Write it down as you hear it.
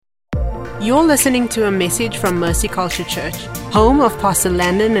You're listening to a message from Mercy Culture Church, home of Pastor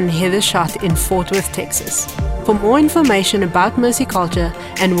Landon and Heather Schott in Fort Worth, Texas. For more information about Mercy Culture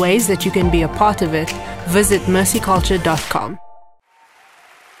and ways that you can be a part of it, visit mercyculture.com.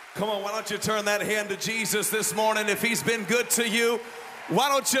 Come on, why don't you turn that hand to Jesus this morning? If he's been good to you, why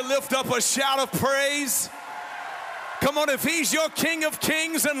don't you lift up a shout of praise? Come on, if he's your King of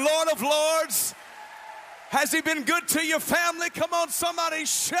Kings and Lord of Lords, has he been good to your family? Come on, somebody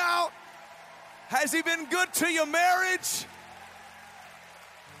shout. Has he been good to your marriage?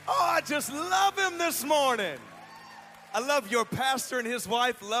 Oh, I just love him this morning. I love your pastor and his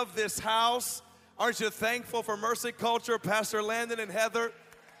wife, love this house. Aren't you thankful for Mercy Culture, Pastor Landon and Heather?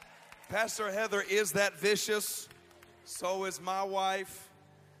 Pastor Heather is that vicious. So is my wife.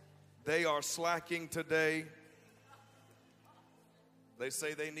 They are slacking today. They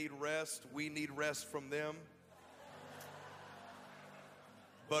say they need rest. We need rest from them.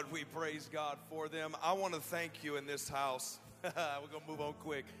 But we praise God for them. I want to thank you in this house. We're going to move on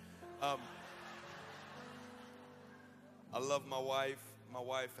quick. I love my wife. My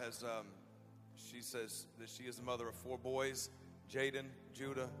wife has, she says that she is the mother of 4 boys, Jaden,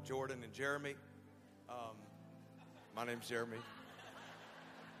 Judah, Jordan, and Jeremy. My name's Jeremy.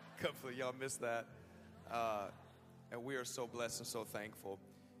 A couple of y'all missed that. And we are so blessed and so thankful.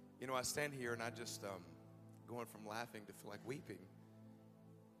 You know, I stand here and I just going from laughing to feel like weeping,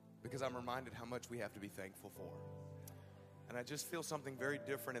 because I'm reminded how much we have to be thankful for. And I just feel something very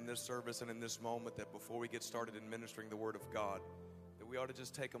different in this service and in this moment, that before we get started in ministering the Word of God, that we ought to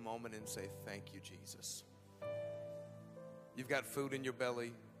just take a moment and say, thank you, Jesus. You've got food in your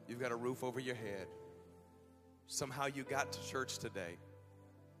belly. You've got a roof over your head. Somehow you got to church today.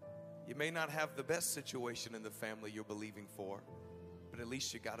 You may not have the best situation in the family you're believing for, but at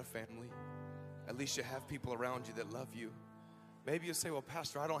least you got a family. At least you have people around you that love you. Maybe you say, well,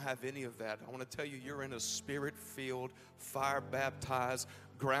 Pastor, I don't have any of that. I want to tell you, you're in a spirit-filled, fire-baptized,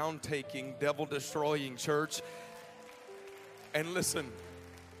 ground-taking, devil-destroying church. And listen,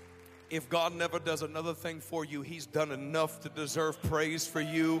 if God never does another thing for you, he's done enough to deserve praise for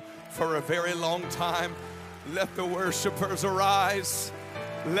you for a very long time. Let the worshipers arise.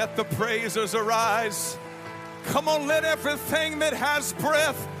 Let the praisers arise. Come on, let everything that has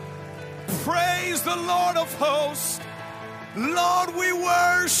breath praise the Lord of hosts. Lord, we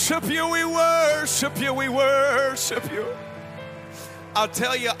worship you, we worship you, we worship you. I'll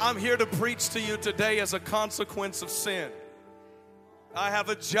tell you, I'm here to preach to you today as a consequence of sin. I have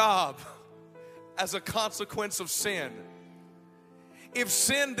a job as a consequence of sin. If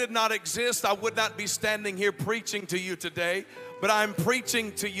sin did not exist, I would not be standing here preaching to you today. But I'm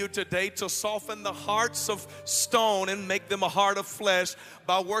preaching to you today to soften the hearts of stone and make them a heart of flesh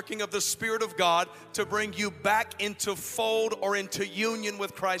by working of the Spirit of God to bring you back into fold or into union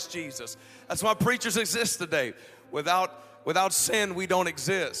with Christ Jesus. That's why preachers exist today. Without sin, we don't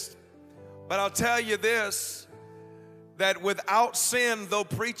exist. But I'll tell you this, that without sin, though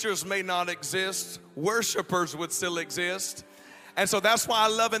preachers may not exist, worshipers would still exist. And so that's why I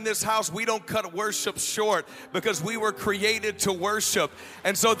love in this house, we don't cut worship short, because we were created to worship.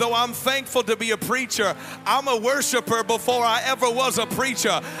 And so though I'm thankful to be a preacher, I'm a worshiper before I ever was a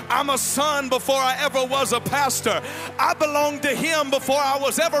preacher. I'm a son before I ever was a pastor. I belong to him before I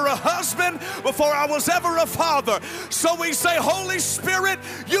was ever a husband, before I was ever a father. So we say, Holy Spirit,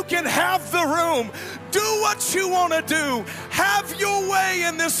 you can have the room. Do what you want to do. Have your way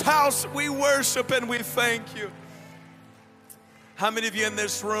in this house. We worship and we thank you. How many of you in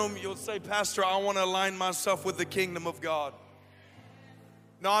this room, you'll say, Pastor, I want to align myself with the kingdom of God?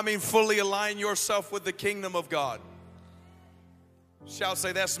 No, I mean fully align yourself with the kingdom of God. Shall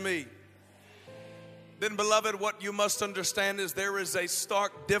say, that's me. Then, beloved, what you must understand is there is a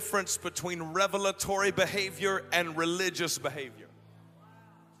stark difference between revelatory behavior and religious behavior.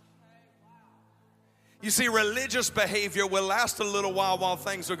 You see, religious behavior will last a little while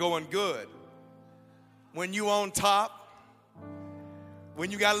things are going good. When you on top, when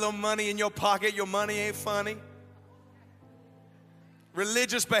you got a little money in your pocket, your money ain't funny.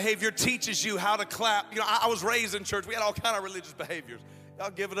 Religious behavior teaches you how to clap. You know, I was raised in church. We had all kind of religious behaviors. Y'all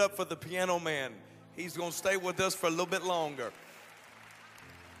give it up for the piano man. He's going to stay with us for a little bit longer.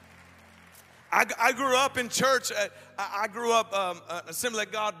 I grew up in church. I grew up an Assembly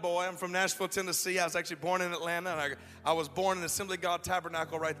of God boy. I'm from Nashville, Tennessee. I was actually born in Atlanta. And I was born in the Assembly of God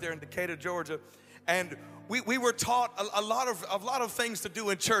Tabernacle right there in Decatur, Georgia. And we were taught a lot of things to do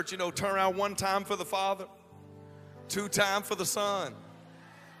in church. You know, turn around 1 time for the Father, 2 times for the Son,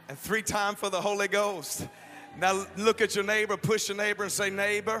 and 3 times for the Holy Ghost. Now look at your neighbor, push your neighbor and say,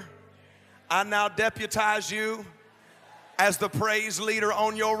 neighbor, I now deputize you as the praise leader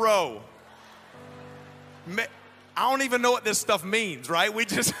on your row. I don't even know what this stuff means, right? We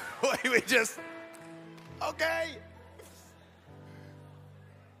just, okay.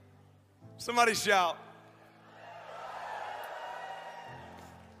 Somebody shout.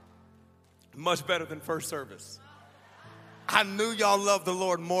 Much better than first service. I knew y'all loved the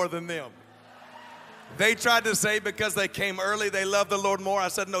Lord more than them. They tried to say because they came early, they loved the Lord more. I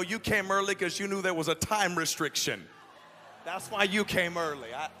said, no, you came early because you knew there was a time restriction. That's why you came early.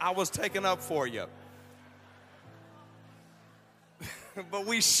 I was taking up for you. But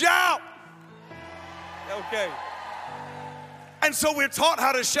we shout. Okay. And so we're taught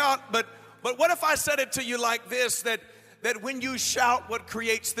how to shout, but what if I said it to you like this, that when you shout, what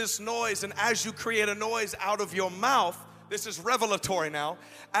creates this noise, and as you create a noise out of your mouth, this is revelatory now,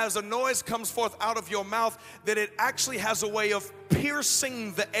 as a noise comes forth out of your mouth, that it actually has a way of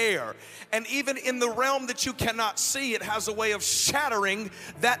piercing the air. And even in the realm that you cannot see, it has a way of shattering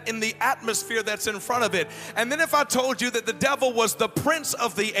that in the atmosphere that's in front of it. And then if I told you that the devil was the prince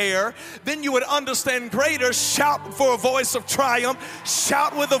of the air, then you would understand greater. Shout for a voice of triumph.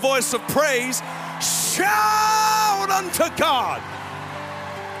 Shout with a voice of praise. Shout unto God.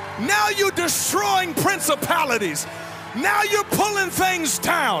 Now you're destroying principalities. Now you're pulling things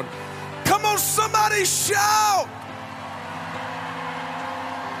down. Come on, somebody shout.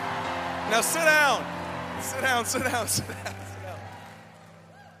 Now sit down. Sit down, sit down, sit down, sit down.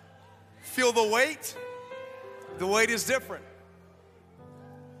 Feel the weight? The weight is different.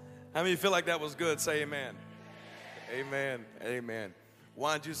 How many of you feel like that was good? Say amen. Amen. Amen.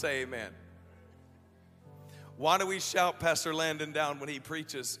 Why don't you say amen? Why do we shout Pastor Landon down when he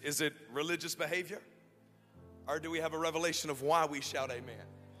preaches? Is it religious behavior? Or do we have a revelation of why we shout amen?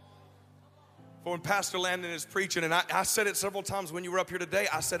 For when Pastor Landon is preaching, and I said it several times when you were up here today,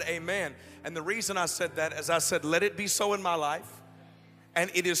 I said amen. And the reason I said that is I said, let it be so in my life,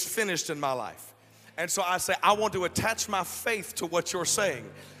 and it is finished in my life. And so I say, I want to attach my faith to what you're saying.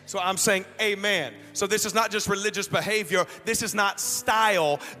 So I'm saying amen. So this is not just religious behavior. This is not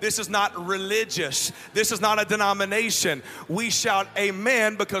style. This is not religious. This is not a denomination. We shout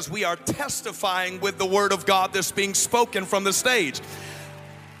amen because we are testifying with the word of God that's being spoken from the stage.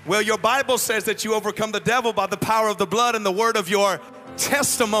 Well, your Bible says that you overcome the devil by the power of the blood and the word of your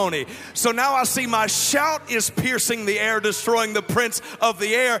testimony. So now I see my shout is piercing the air, destroying the prince of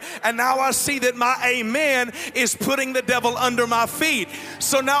the air. And now I see that my amen is putting the devil under my feet.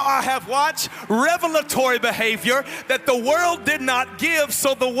 So now I have, watch, revelatory behavior that the world did not give,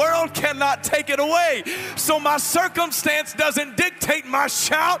 so the world cannot take it away. So my circumstance doesn't dictate my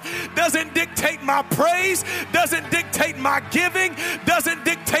shout, doesn't dictate my praise, doesn't dictate my giving, doesn't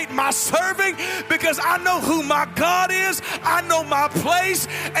dictate my serving, because I know who my God is. I know my place,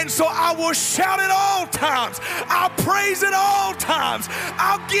 and so I will shout at all times. I'll praise at all times.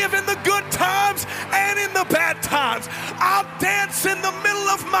 I'll give in the good times and in the bad times. I'll dance in the middle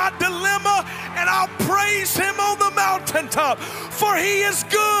of my dilemma, and I'll praise him on the mountaintop, for he is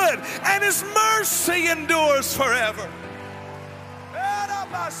good and his mercy endures forever.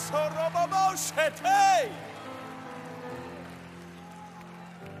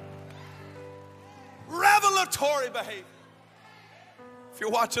 Revelatory behavior. If you're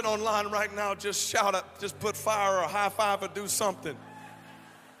watching online right now, just shout up, just put fire or a high five or do something.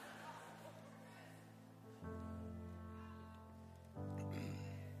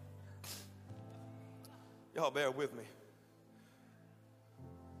 Y'all bear with me.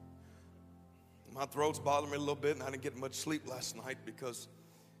 My throat's bothering me a little bit, and I didn't get much sleep last night because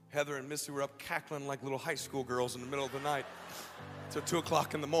Heather and Missy were up cackling like little high school girls in the middle of the night till 2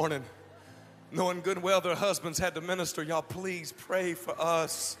 o'clock in the morning. Knowing good and well their husbands had to minister. Y'all please pray for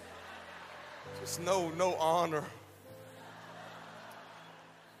us. Just no honor.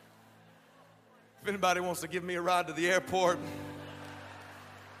 If anybody wants to give me a ride to the airport.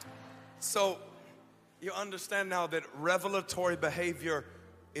 So you understand now that revelatory behavior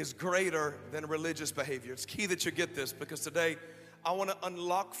is greater than religious behavior. It's key that you get this, because today I want to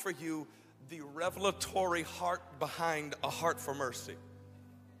unlock for you the revelatory heart behind a heart for mercy.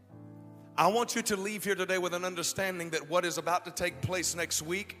 I want you to leave here today with an understanding that what is about to take place next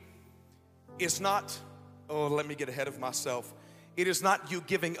week is not, oh, let me get ahead of myself. It is not you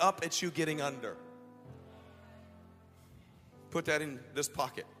giving up, it's you getting under. Put that in this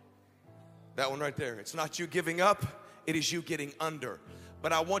pocket. That one right there. It's not you giving up, it is you getting under.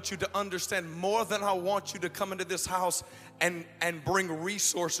 But I want you to understand, more than I want you to come into this house and bring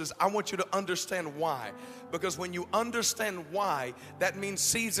resources, I want you to understand why. Because when you understand why, that means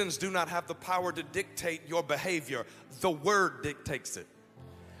seasons do not have the power to dictate your behavior. The Word dictates it.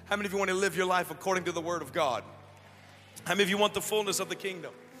 How many of you want to live your life according to the Word of God? How many of you want the fullness of the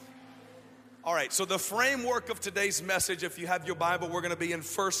kingdom? All right, so the framework of today's message, if you have your Bible, we're going to be in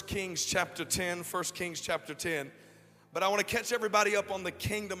 1 Kings chapter 10, 1 Kings chapter 10. But I want to catch everybody up on the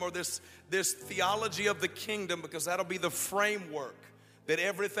kingdom, or this theology of the kingdom, because that'll be the framework that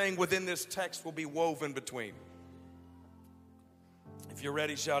everything within this text will be woven between. If you're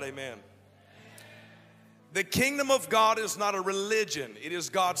ready, shout amen. The kingdom of God is not a religion. It is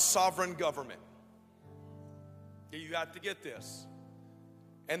God's sovereign government. You got to get this.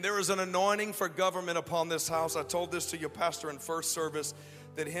 And there is an anointing for government upon this house. I told this to your pastor in first service,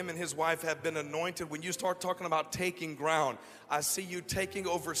 that him and his wife have been anointed. When you start talking about taking ground, I see you taking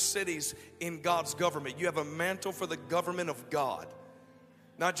over cities in God's government. You have a mantle for the government of God.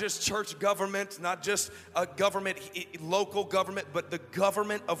 Not just church government, not just a government, local government, but the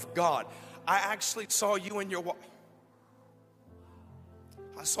government of God. I actually saw you and your wife.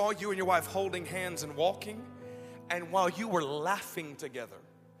 I saw you and your wife holding hands and walking. And while you were laughing together,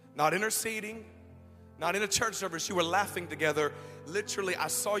 not interceding, not in a church service, you were laughing together. Literally, I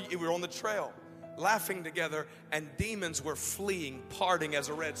saw you were on the trail, laughing together, and demons were fleeing, parting as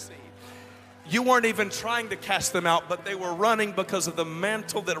a Red Sea. You weren't even trying to cast them out, but they were running because of the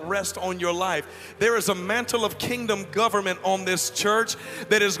mantle that rests on your life. There is a mantle of kingdom government on this church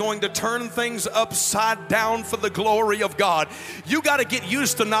that is going to turn things upside down for the glory of God. You got to get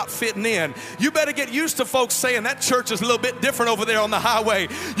used to not fitting in. You better get used to folks saying that church is a little bit different over there on the highway.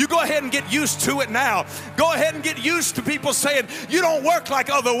 You go ahead and get used to it now. Go ahead and get used to people saying you don't work like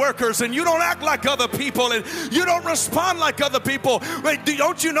other workers, and you don't act like other people, and you don't respond like other people.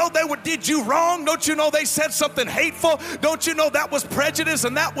 Don't you know did you wrong? Don't you know they said something hateful? Don't you know that was prejudice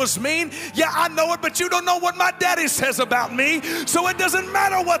and that was mean? Yeah, I know it, but you don't know what my daddy says about me. So it doesn't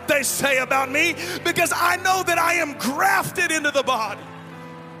matter what they say about me, because I know that I am grafted into the body.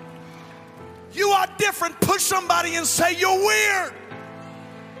 You are different. Push somebody and say you're weird.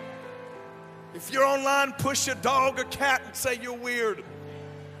 If you're online, push a dog or cat and say you're weird.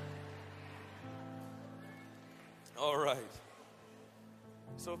 All right.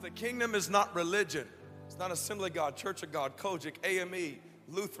 So if the kingdom is not religion, it's not Assembly of God, Church of God, Kojic, AME,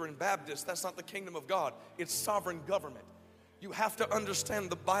 Lutheran, Baptist, that's not the kingdom of God. It's sovereign government. You have to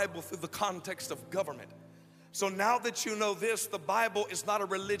understand the Bible through the context of government. So now that you know this, the Bible is not a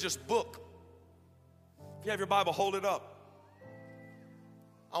religious book. If you have your Bible, hold it up.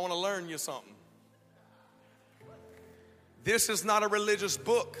 I want to learn you something. This is not a religious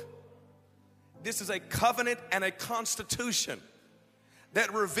book. This is a covenant and a constitution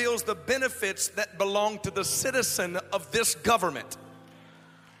that reveals the benefits that belong to the citizen of this government.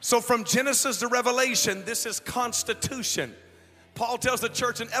 So from Genesis to Revelation, this is constitution. Paul tells the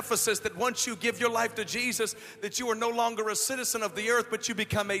church in Ephesus that once you give your life to Jesus, that you are no longer a citizen of the earth, but you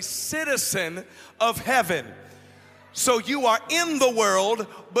become a citizen of heaven. So you are in the world,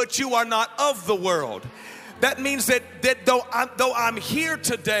 but you are not of the world. That means that though I'm here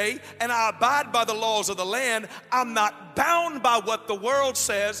today and I abide by the laws of the land, I'm not bound by what the world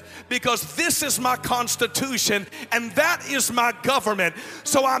says, because this is my constitution and that is my government.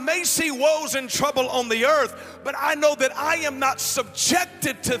 So I may see woes and trouble on the earth, but I know that I am not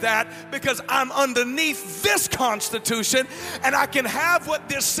subjected to that, because I'm underneath this constitution, and I can have what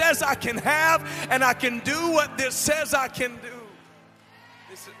this says I can have, and I can do what this says I can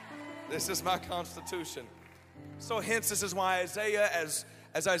do. This is my constitution. So hence, this is why Isaiah, as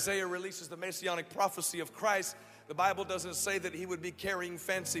Isaiah releases the messianic prophecy of Christ, the Bible doesn't say that he would be carrying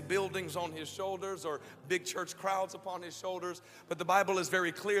fancy buildings on his shoulders or big church crowds upon his shoulders, but the Bible is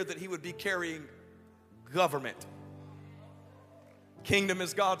very clear that he would be carrying government. Kingdom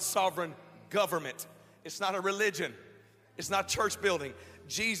is God's sovereign government. It's not a religion. It's not church building.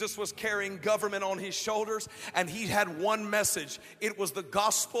 Jesus was carrying government on his shoulders, and he had one message. It was the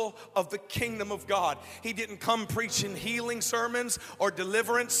gospel of the kingdom of God. He didn't come preaching healing sermons or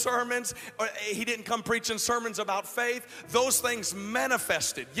deliverance sermons. He didn't come preaching sermons about faith. Those things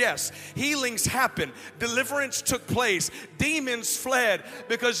manifested. Yes, healings happened. Deliverance took place. Demons fled,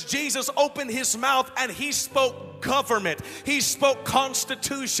 because Jesus opened his mouth and he spoke government. He spoke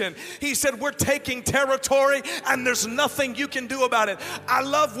constitution. He said, we're taking territory and there's nothing you can do about it. I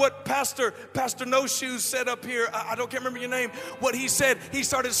love what Pastor No Shoes said up here. I can't remember your name. What he said, he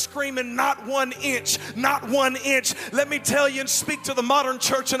started screaming, not 1 inch, not 1 inch. Let me tell you and speak to the modern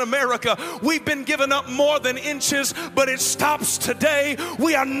church in America. We've been giving up more than inches, but it stops today.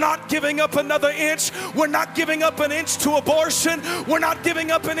 We are not giving up another inch. We're not giving up an inch to abortion. We're not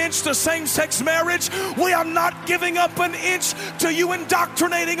giving up an inch to same-sex marriage. We are not giving up an inch to you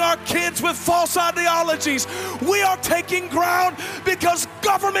indoctrinating our kids with false ideologies. We are taking ground because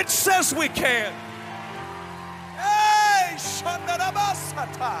government says we can. Hey,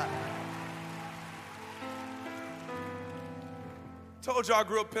 Told you I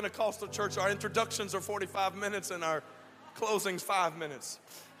grew up Pentecostal church. Our introductions are 45 minutes and our closings 5 minutes.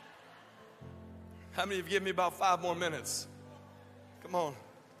 How many of you give me about 5 more minutes? Come on.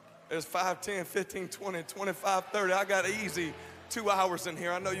 There's 5, 10, 15, 20, 25, 30. I got easy 2 hours in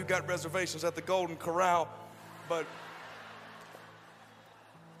here. I know you got reservations at the Golden Corral, but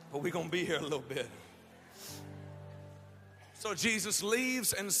we're going to be here a little bit. So Jesus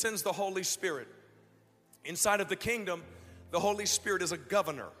leaves and sends the Holy Spirit. Inside of the kingdom, the Holy Spirit is a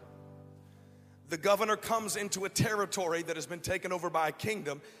governor. The governor comes into a territory that has been taken over by a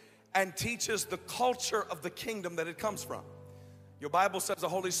kingdom and teaches the culture of the kingdom that it comes from. Your Bible says the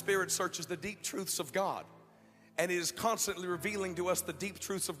Holy Spirit searches the deep truths of God, and it is constantly revealing to us the deep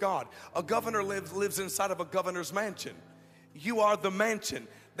truths of God. A governor lives inside of a governor's mansion. You are the mansion.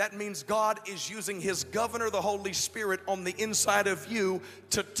 That means God is using his governor, the Holy Spirit, on the inside of you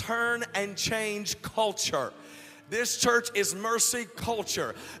to turn and change culture. This church is Mercy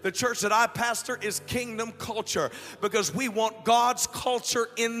Culture. The church that I pastor is Kingdom Culture, because we want God's culture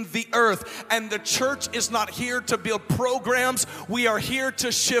in the earth. And the church is not here to build programs. We are here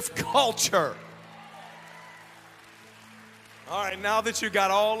to shift culture. All right, now that you got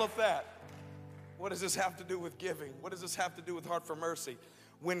all of that, what does this have to do with giving? What does this have to do with Heart for Mercy?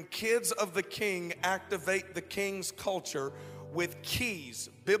 When kids of the King activate the King's culture with keys,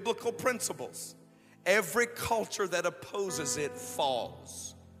 biblical principles, every culture that opposes it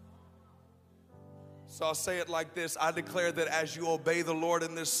falls. So I'll say it like this. I declare that as you obey the Lord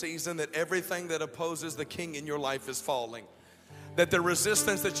in this season, that everything that opposes the King in your life is falling. That the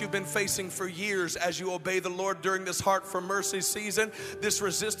resistance that you've been facing for years as you obey the Lord during this Heart for Mercy season, this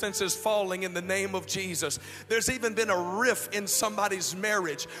resistance is falling in the name of Jesus. There's even been a rift in somebody's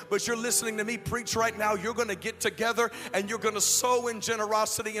marriage, but you're listening to me preach right now. You're going to get together and you're going to sow in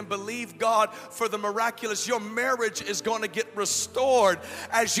generosity and believe God for the miraculous. Your marriage is going to get restored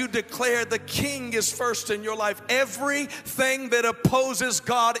as you declare the King is first in your life. Everything that opposes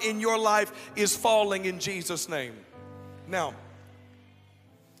God in your life is falling in Jesus' name. Now,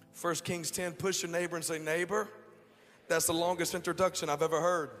 1 Kings 10, push your neighbor and say, neighbor. That's the longest introduction I've ever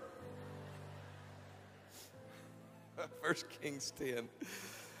heard. 1 Kings 10.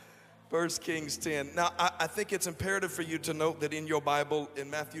 1 Kings 10. Now, I think it's imperative for you to note that in your Bible, in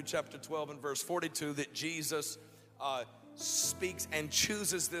Matthew chapter 12 and verse 42, that Jesus speaks and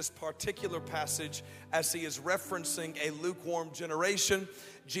chooses this particular passage as he is referencing a lukewarm generation.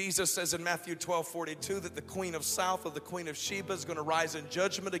 Jesus says in Matthew 12:42 that the queen of South, or the queen of Sheba, is going to rise in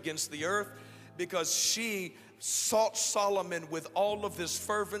judgment against the earth because she sought Solomon with all of this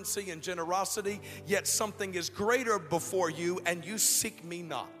fervency and generosity, yet something is greater before you, and you seek me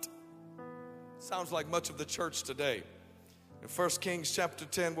not. Sounds like much of the church today. In 1 Kings chapter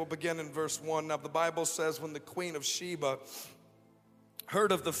 10, we'll begin in verse 1. Now the Bible says, when the queen of Sheba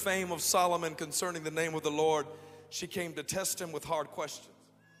heard of the fame of Solomon concerning the name of the Lord, she came to test him with hard questions.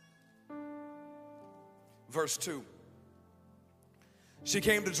 Verse 2. She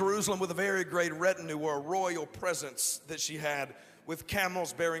came to Jerusalem with a very great retinue, or a royal presence that she had, with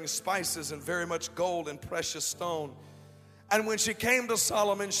camels bearing spices and very much gold and precious stone. And when she came to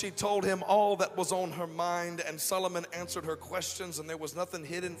Solomon, she told him all that was on her mind, and Solomon answered her questions, and there was nothing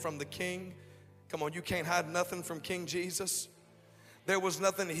hidden from the king. Come on, you can't hide nothing from King Jesus. There was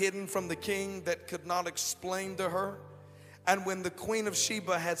nothing hidden from the king that could not explain to her. And when the queen of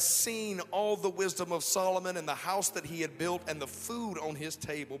Sheba had seen all the wisdom of Solomon and the house that he had built and the food on his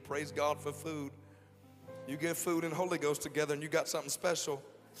table, praise God for food. You get food and Holy Ghost together and you got something special.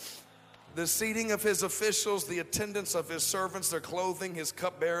 The seating of his officials, the attendance of his servants, their clothing, his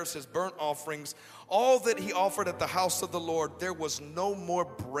cupbearers, his burnt offerings, all that he offered at the house of the Lord, there was no more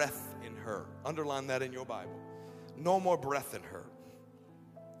breath in her. Underline that in your Bible. No more breath in her.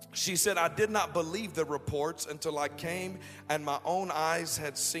 She said, I did not believe the reports until I came and my own eyes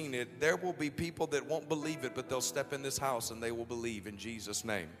had seen it. There will be people that won't believe it, but they'll step in this house and they will believe in Jesus'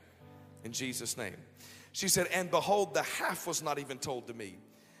 name. In Jesus' name. She said, and behold, the half was not even told to me.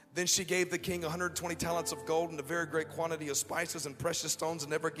 Then she gave the king 120 talents of gold and a very great quantity of spices and precious stones.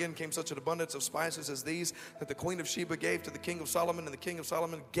 And never again came such an abundance of spices as these that the queen of Sheba gave to the king of Solomon. And the king of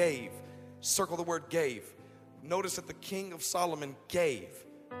Solomon gave. Circle the word gave. Notice that the king of Solomon gave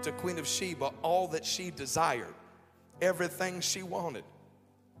to Queen of Sheba all that she desired, everything she wanted.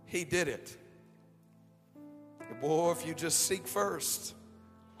 He did it. Boy, if you just seek first,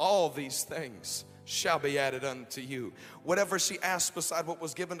 all these things shall be added unto you. Whatever she asked beside what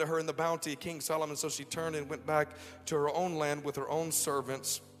was given to her in the bounty of King Solomon, so she turned and went back to her own land with her own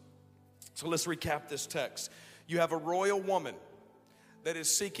servants. So let's recap this text. You have a royal woman that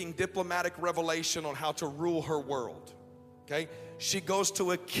is seeking diplomatic revelation on how to rule her world. Okay? She goes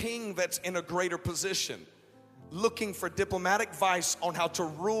to a king that's in a greater position, looking for diplomatic advice on how to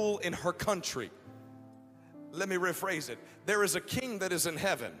rule in her country. Let me rephrase it. There is a king that is in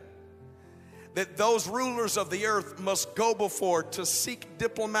heaven that those rulers of the earth must go before to seek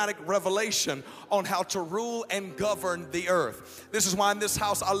diplomatic revelation on how to rule and govern the earth. This is why in this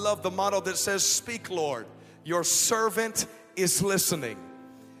house I love the motto that says, "Speak, Lord, your servant is listening."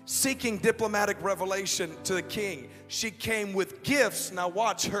 Seeking diplomatic revelation to the king. She came with gifts. Now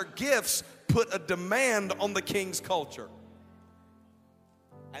watch, her gifts put a demand on the king's culture.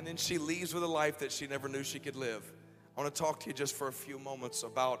 And then she leaves with a life that she never knew she could live. I want to talk to you just for a few moments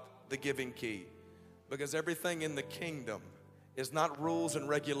about the giving key. Because everything in the kingdom is not rules and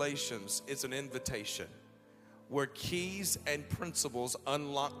regulations, it's an invitation. Where keys and principles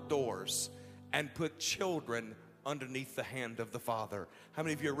unlock doors and put children underneath the hand of the Father. How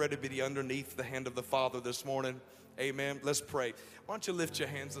many of you are ready to be underneath the hand of the Father this morning? Amen. Let's pray. Why don't you lift your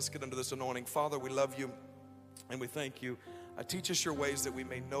hands? Let's get under this anointing. Father, we love you and we thank you. Teach us your ways that we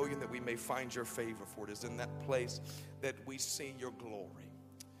may know you and that we may find your favor. For it is in that place that we see your glory.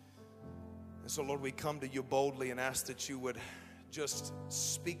 And so, Lord, we come to you boldly and ask that you would just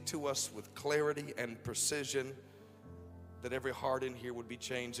speak to us with clarity and precision, that every heart in here would be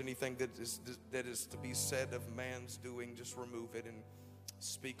changed. Anything that is to be said of man's doing, just remove it and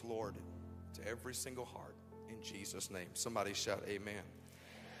speak, Lord, to every single heart. In Jesus' name. Somebody shout amen.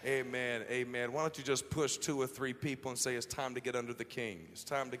 Amen. Amen. Why don't you just push 2 or 3 people and say, it's time to get under the king. It's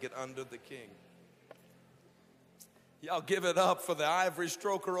time to get under the king. Y'all give it up for the ivory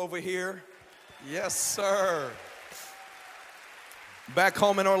stroker over here. Yes, sir. Back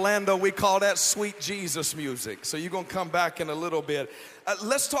home in Orlando, we call that sweet Jesus music. So you're going to come back in a little bit.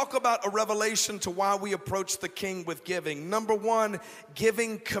 Let's talk about a revelation to why we approach the king with giving. Number 1,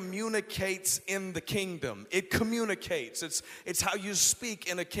 giving communicates in the kingdom. It communicates. It's how you speak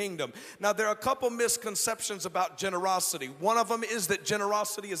in a kingdom. Now, there are a couple misconceptions about generosity. One of them is that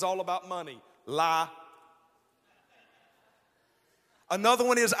generosity is all about money. Lie. Another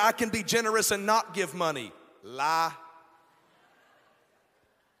one is I can be generous and not give money. Lie.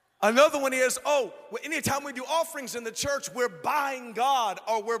 Another one is, anytime we do offerings in the church, we're buying God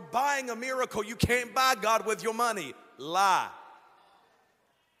or we're buying a miracle. You can't buy God with your money. Lie.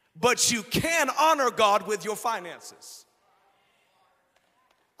 But you can honor God with your finances.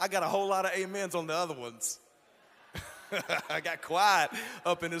 I got a whole lot of amens on the other ones. I got quiet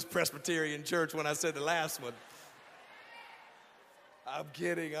up in this Presbyterian church when I said the last one. I'm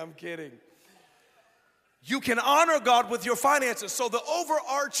kidding. You can honor God with your finances. So the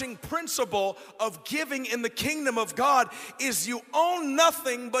overarching principle of giving in the kingdom of God is you own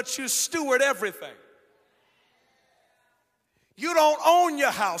nothing, but you steward everything. You don't own your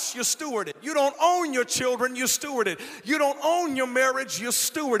house, you steward it. You don't own your children, you steward it. You don't own your marriage, you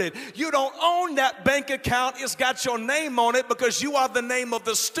steward it. You don't own that bank account, it's got your name on it because you are the name of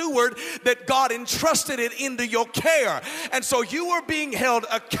the steward that God entrusted it into your care. And so you are being held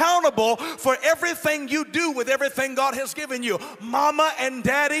accountable for everything you do with everything God has given you. Mama and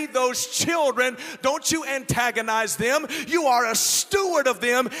daddy, those children, don't you antagonize them. You are a steward of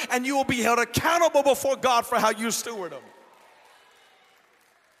them and you will be held accountable before God for how you steward them.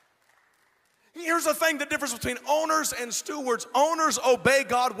 Here's the thing, the difference between owners and stewards. Owners obey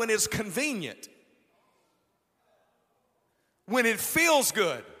God when it's convenient, when it feels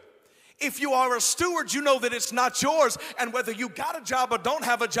good. If you are a steward, you know that it's not yours, and whether you got a job or don't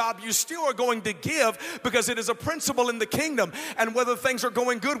have a job, you still are going to give because it is a principle in the kingdom. And whether things are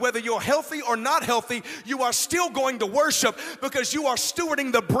going good, whether you're healthy or not healthy, you are still going to worship because you are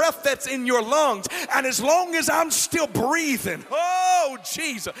stewarding the breath that's in your lungs. And as long as I'm still breathing, oh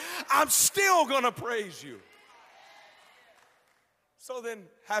Jesus, I'm still going to praise you. So then,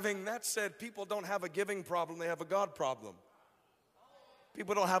 having that said, people don't have a giving problem, they have a God problem.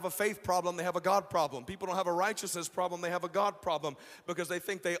 People don't have a faith problem, they have a God problem. People don't have a righteousness problem, they have a God problem because they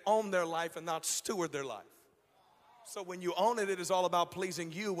think they own their life and not steward their life. So when you own it, it is all about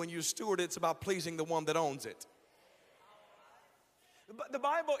pleasing you. When you steward it, it's about pleasing the one that owns it. But the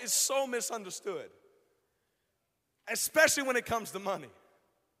Bible is so misunderstood, especially when it comes to money.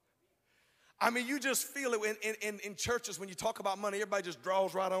 I mean, you just feel it in churches when you talk about money, everybody just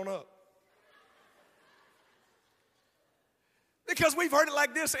draws right on up. Because we've heard it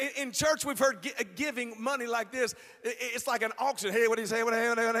like this. In church, we've heard giving money like this. It's like an auction. Hey, what do you say?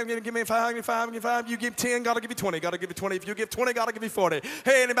 Give me 5, give me 5, give me 5. You give 10, God will give you 20. God will give you 20. If you give 20, God will give you 40.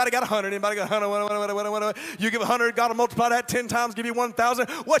 Hey, anybody got 100? Anybody got 100? You give 100, God will multiply that 10 times, give you 1,000.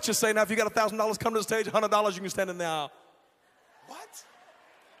 What you say now? If you got $1,000, come to the stage, $100, you can stand in the aisle. What?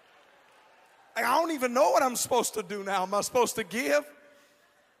 Like, I don't even know what I'm supposed to do now. Am I supposed to give?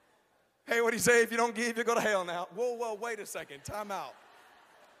 Hey, what do you say? If you don't give, you go to hell now. Whoa, wait a second. Time out.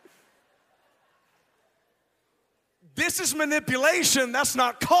 This is manipulation. That's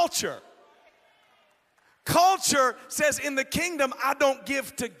not culture. Culture says in the kingdom, I don't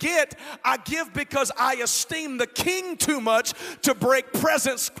give to get. I give because I esteem the king too much to break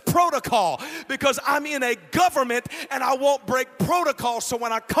presence protocol. Because I'm in a government and I won't break protocol. So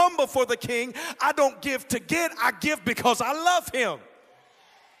when I come before the king, I don't give to get. I give because I love him.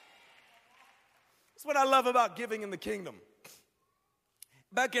 That's what I love about giving in the kingdom.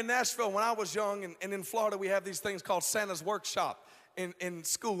 Back in Nashville when I was young and in Florida, we have these things called Santa's Workshop in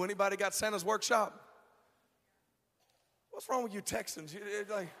school. Anybody got Santa's Workshop? What's wrong with you Texans?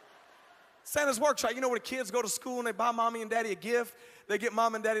 Like, Santa's Workshop. You know where the kids go to school and they buy mommy and daddy a gift? They get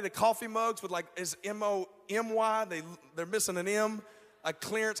mom and daddy the coffee mugs with like, is M-O-M-Y. They're missing an M, like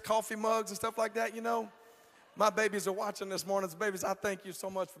clearance coffee mugs and stuff like that, you know? My babies are watching this morning's babies. I thank you so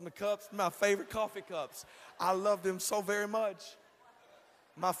much for the cups. My favorite coffee cups. I love them so very much.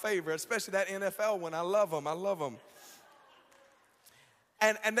 My favorite, especially that NFL one. I love them. I love them.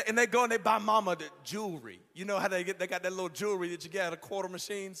 And they go and they buy mama the jewelry. You know how they got that little jewelry that you get at a quarter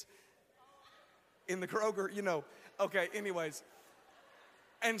machines in the Kroger, you know. Okay, anyways.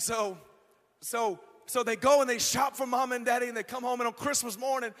 And so they go and they shop for mama and daddy and they come home, and on Christmas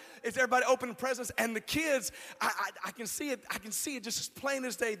morning, it's everybody opening presents, and the kids, I can see it just as plain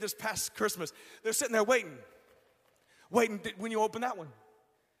as day this past Christmas. They're sitting there waiting when you open that one.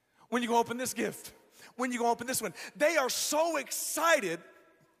 When you gonna open this gift? When you gonna open this one? They are so excited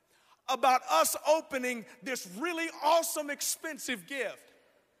about us opening this really awesome, expensive gift.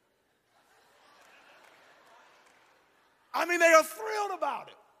 I mean, they are thrilled about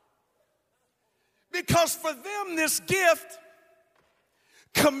it. Because for them, this gift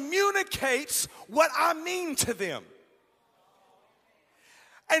communicates what I mean to them.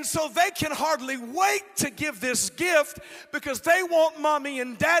 And so they can hardly wait to give this gift because they want mommy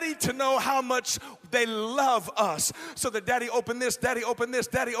and daddy to know how much they love us. So the daddy open this, daddy open this,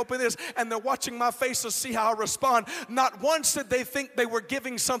 daddy open this, and they're watching my face to see how I respond. Not once did they think they were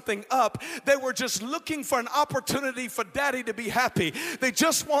giving something up. They were just looking for an opportunity for daddy to be happy. They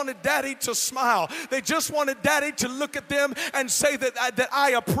just wanted daddy to smile. They just wanted daddy to look at them and say that I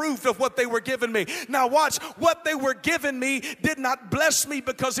approved of what they were giving me. Now watch, what they were giving me did not bless me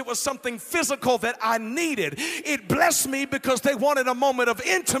because it was something physical that I needed. It blessed me because they wanted a moment of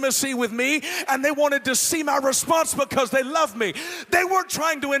intimacy with me, and they wanted to see my response because they love me. They weren't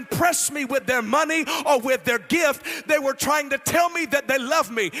trying to impress me with their money or with their gift. They were trying to tell me that they love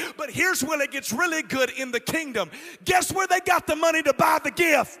me. But here's where it gets really good in the kingdom. Guess where they got the money to buy the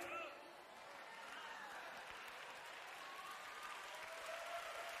gift?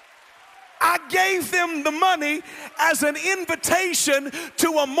 I gave them the money as an invitation to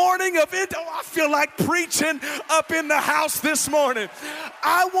a morning of it. Oh, I feel like preaching up in the house this morning.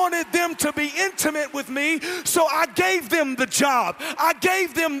 I wanted them to be intimate with me, so I gave them the job. I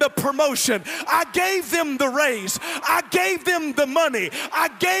gave them the promotion. I gave them the raise. I gave them the money. I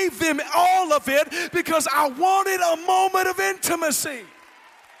gave them all of it because I wanted a moment of intimacy.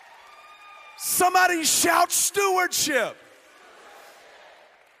 Somebody shout stewardship.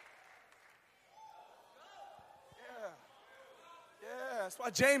 That's why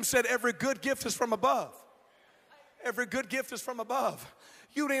James said every good gift is from above. Every good gift is from above.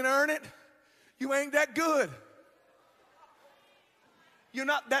 You didn't earn it. You ain't that good. You're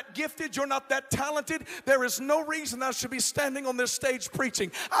not that gifted. You're not that talented. There is no reason I should be standing on this stage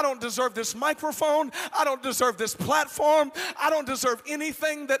preaching. I don't deserve this microphone. I don't deserve this platform. I don't deserve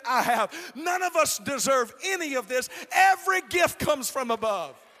anything that I have. None of us deserve any of this. Every gift comes from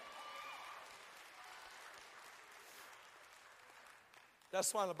above.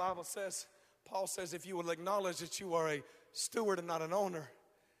 That's why the Bible says, Paul says, if you will acknowledge that you are a steward and not an owner,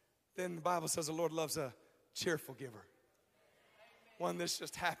 then the Bible says the Lord loves a cheerful giver. One that's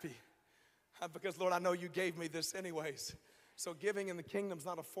just happy. Because, Lord, I know you gave me this anyways. So giving in the kingdom is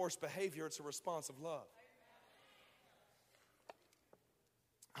not a forced behavior, it's a response of love.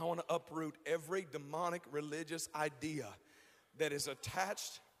 I want to uproot every demonic religious idea that is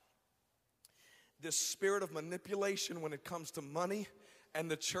attached, this spirit of manipulation when it comes to money and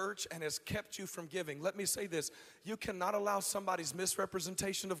the church, and has kept you from giving. Let me say this. You cannot allow somebody's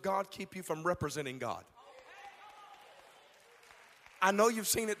misrepresentation of God keep you from representing God. I know you've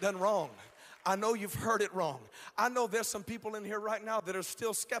seen it done wrong. I know you've heard it wrong. I know there's some people in here right now that are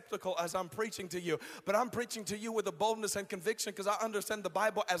still skeptical as I'm preaching to you. But I'm preaching to you with a boldness and conviction because I understand the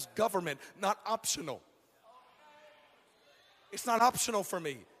Bible as government, not optional. It's not optional for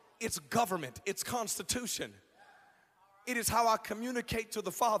me. it's government, it's constitution. It is how I communicate to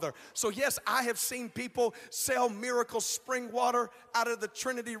the Father. So yes, I have seen people sell miracle spring water out of the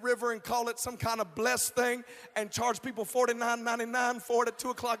Trinity River and call it some kind of blessed thing and charge people $49.99 for it at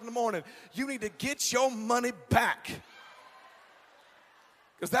 2 o'clock in the morning. You need to get your money back.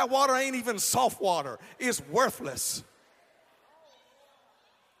 Because that water ain't even soft water. It's worthless.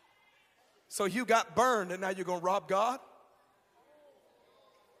 So you got burned and now you're going to rob God?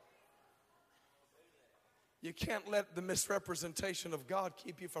 You can't let the misrepresentation of God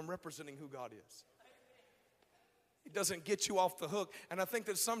keep you from representing who God is. It doesn't get you off the hook. And I think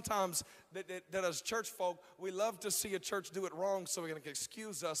that sometimes that as church folk, we love to see a church do it wrong so we can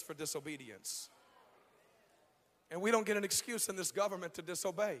excuse us for disobedience. And we don't get an excuse in this government to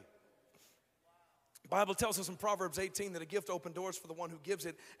disobey. The Bible tells us in Proverbs 18 that a gift opens doors for the one who gives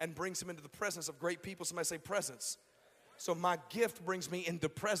it and brings him into the presence of great people. Somebody say presence. So my gift brings me into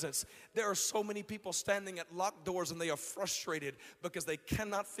presence. There are so many people standing at locked doors and they are frustrated because they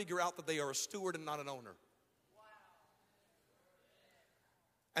cannot figure out that they are a steward and not an owner.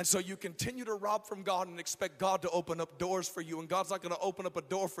 And so you continue to rob from God and expect God to open up doors for you. And God's not going to open up a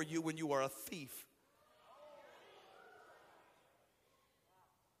door for you when you are a thief.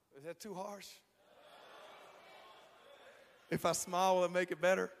 Is that too harsh? If I smile, will it make it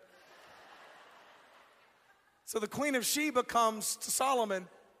better? So the Queen of Sheba comes to Solomon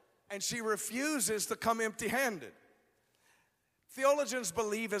and she refuses to come empty-handed. Theologians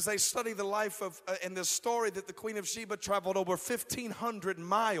believe as they study the life of, in this story, that the Queen of Sheba traveled over 1,500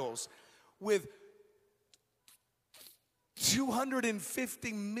 miles with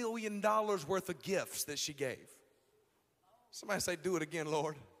 $250 million worth of gifts that she gave. Somebody say, do it again,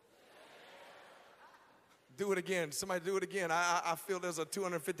 Lord. Do it again. Somebody do it again. I feel there's a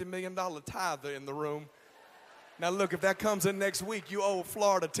 $250 million tither in the room. Now look, if that comes in next week, you owe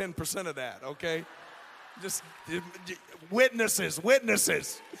Florida 10% of that, okay? Just witnesses.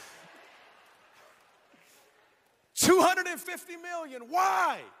 250 million.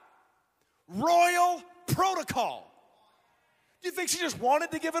 Why? Royal protocol. Do you think she just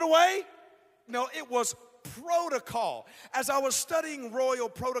wanted to give it away? No, it was protocol. As I was studying royal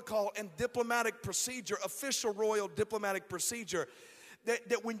protocol and diplomatic procedure, official royal diplomatic procedure,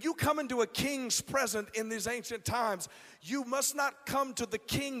 that when you come into a king's presence in these ancient times, you must not come to the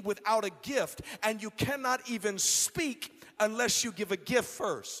king without a gift, and you cannot even speak unless you give a gift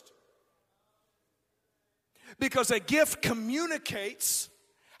first. Because a gift communicates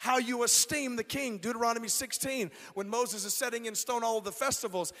how you esteem the king. Deuteronomy 16, when Moses is setting in stone all of the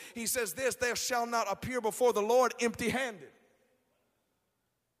festivals, he says this, "There shall not appear before the Lord empty-handed."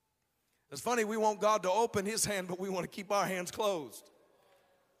 It's funny, we want God to open his hand, but we want to keep our hands closed.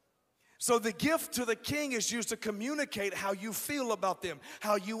 So the gift to the king is used to communicate how you feel about them,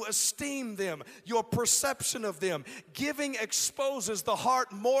 how you esteem them, your perception of them. Giving exposes the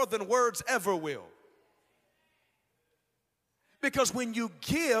heart more than words ever will. Because when you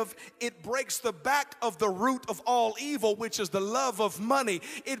give, it breaks the back of the root of all evil, which is the love of money.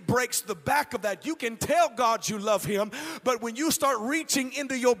 It breaks the back of that. You can tell God you love him, but when you start reaching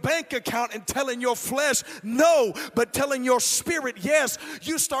into your bank account and telling your flesh no, but telling your spirit yes,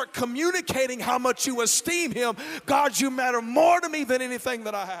 you start communicating how much you esteem him. God, you matter more to me than anything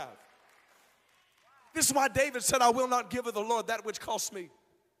that I have. This is why David said, "I will not give of the Lord that which costs me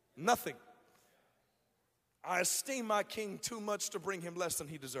nothing. I esteem my king too much to bring him less than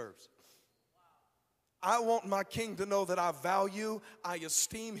he deserves." I want my king to know that I value, I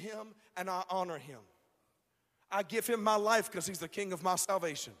esteem him, and I honor him. I give him my life because he's the king of my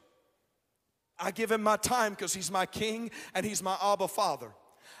salvation. I give him my time because he's my king and he's my Abba Father.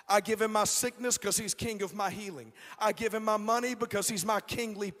 I give him my sickness because he's king of my healing. I give him my money because he's my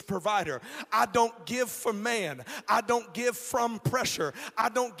kingly provider. I don't give for man. I don't give from pressure. I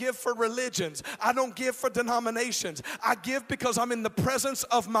don't give for religions. I don't give for denominations. I give because I'm in the presence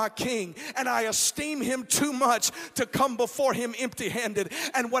of my king and I esteem him too much to come before him empty-handed.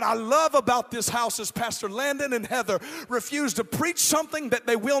 And what I love about this house is Pastor Landon and Heather refuse to preach something that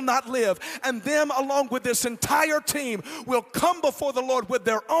they will not live. And them along with this entire team will come before the Lord with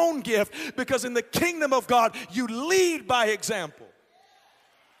their own gift, because in the kingdom of God you lead by example.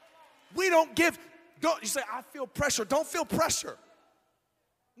 We don't give. Don't you say, "I feel pressure." Don't feel pressure.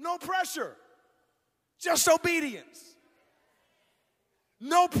 No pressure. Just obedience.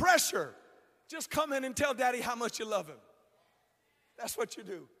 No pressure. Just come in and tell Daddy how much you love him. That's what you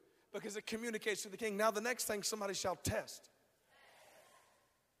do, because it communicates to the king. Now the next thing, somebody shall test.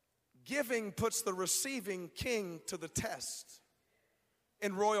 Giving puts the receiving king to the test.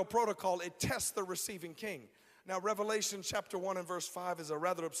 In royal protocol, it tests the receiving king. Now, Revelation chapter 1 and verse 5 is a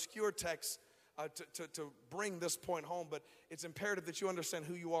rather obscure text to bring this point home, but it's imperative that you understand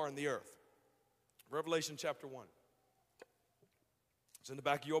who you are in the earth. Revelation chapter 1. It's in the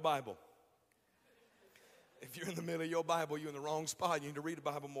back of your Bible. If you're in the middle of your Bible, you're in the wrong spot. You need to read the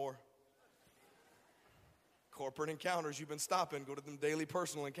Bible more. Corporate encounters, you've been stopping. Go to them daily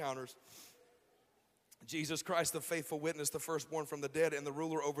personal encounters. Jesus Christ, the faithful witness, the firstborn from the dead, and the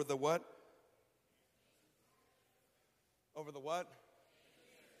ruler over the what? Over the what?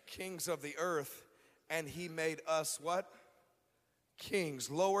 Kings of the earth. And he made us what? Kings,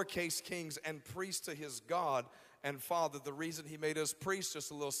 lowercase kings, and priests to his God and Father. The reason he made us priests,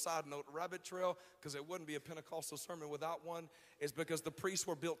 just a little side note, rabbit trail, because it wouldn't be a Pentecostal sermon without one, is because the priests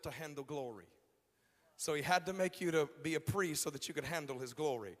were built to handle glory. So he had to make you to be a priest so that you could handle his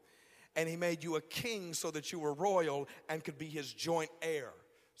glory. And he made you a king so that you were royal and could be his joint heir,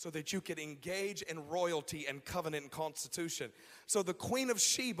 so that you could engage in royalty and covenant and constitution. So the Queen of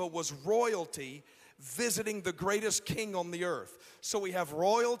Sheba was royalty visiting the greatest king on the earth. So we have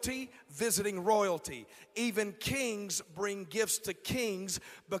royalty visiting royalty. Even kings bring gifts to kings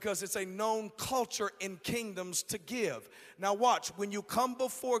because it's a known culture in kingdoms to give. Now watch, when you come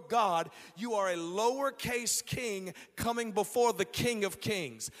before God, you are a lowercase king coming before the King of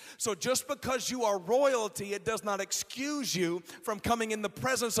Kings. So just because you are royalty, it does not excuse you from coming in the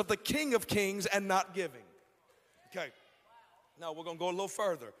presence of the King of Kings and not giving. Okay, now we're going to go a little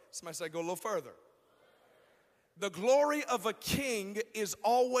further. Somebody say go a little further. The glory of a king is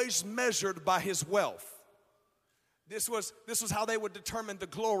always measured by his wealth. This was how they would determine the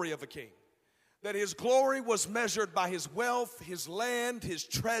glory of a king. That his glory was measured by his wealth, his land, his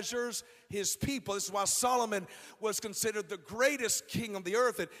treasures, his people. This is why Solomon was considered the greatest king on the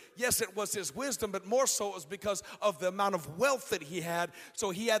earth. And yes, it was his wisdom, but more so it was because of the amount of wealth that he had. So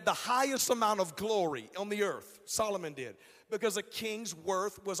he had the highest amount of glory on the earth. Solomon did. Because a king's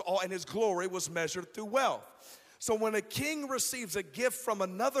worth was all, and his glory was measured through wealth. So when a king receives a gift from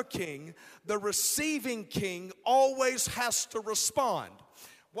another king, the receiving king always has to respond.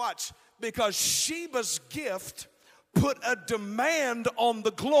 Watch, because Sheba's gift put a demand on the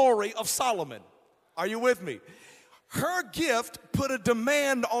glory of Solomon. Are you with me? Her gift put a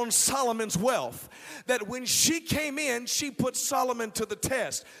demand on Solomon's wealth, that when she came in, she put Solomon to the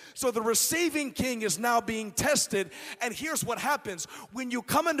test. So the receiving king is now being tested, and here's what happens. When you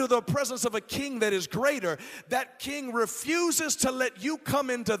come into the presence of a king that is greater, that king refuses to let you come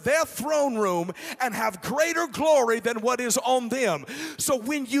into their throne room and have greater glory than what is on them. So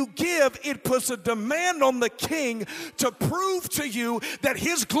when you give, it puts a demand on the king to prove to you that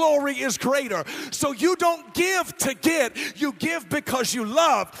his glory is greater. So you don't give to get, you give because you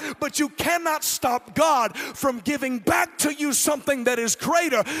love, but you cannot stop God from giving back to you something that is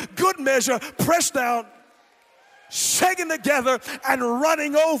greater. Good measure, pressed down, shaken together, and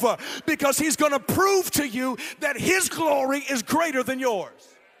running over, because he's going to prove to you that his glory is greater than yours.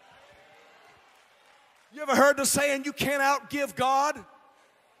 You ever heard the saying, you can't outgive God?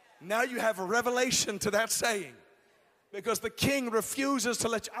 Now you have a revelation to that saying. Because the king refuses to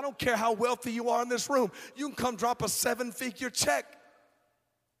let you. I don't care how wealthy you are in this room. You can come drop a 7-figure check.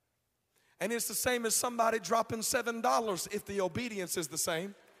 And it's the same as somebody dropping $7 if the obedience is the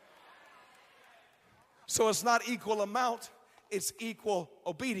same. So it's not equal amount, it's equal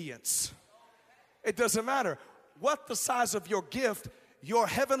obedience. It doesn't matter what the size of your gift. Your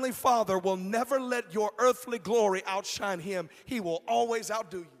heavenly Father will never let your earthly glory outshine him. He will always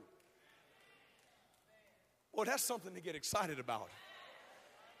outdo you. Well, that's something to get excited about.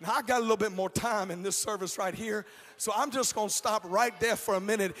 Now, I got a little bit more time in this service right here, so I'm just going to stop right there for a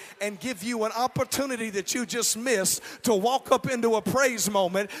minute and give you an opportunity that you just missed to walk up into a praise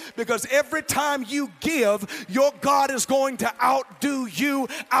moment, because every time you give, your God is going to outdo you,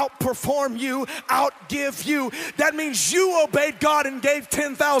 outperform you, outgive you. That means you obeyed God and gave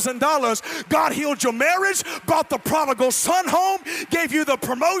 $10,000. God healed your marriage, brought the prodigal son home, gave you the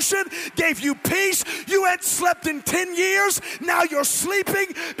promotion, gave you peace. You had slept in 10 years, now you're sleeping,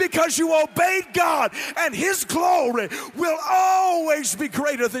 because you obeyed God, and his glory will always be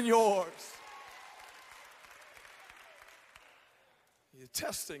greater than yours. You're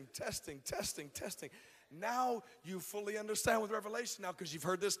testing. Now you fully understand with Revelation now, because you've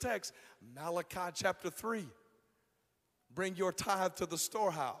heard this text. Malachi chapter 3. Bring your tithe to the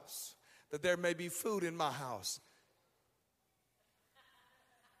storehouse, that there may be food in my house.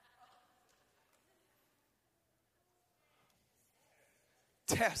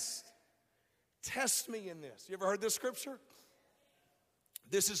 Test me in this. You ever heard this scripture?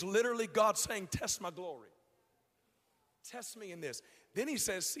 This is literally God saying, test my glory. Test me in this. Then he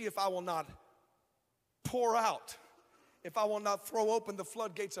says, see if I will not pour out, if I will not throw open the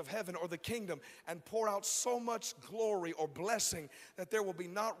floodgates of heaven or the kingdom and pour out so much glory or blessing that there will be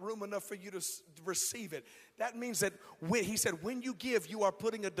not room enough for you to receive it. That means that he said, when you give, you are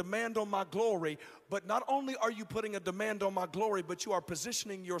putting a demand on my glory. But not only are you putting a demand on my glory, but you are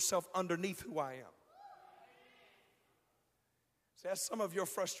positioning yourself underneath who I am. See, that's some of your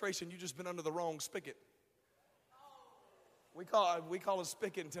frustration. You've just been under the wrong spigot. We call it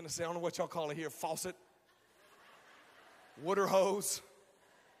spigot in Tennessee. I don't know what y'all call it here. Faucet. Water hose.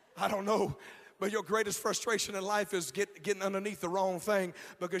 I don't know. But your greatest frustration in life is getting underneath the wrong thing,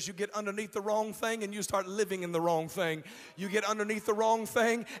 because you get underneath the wrong thing and you start living in the wrong thing. You get underneath the wrong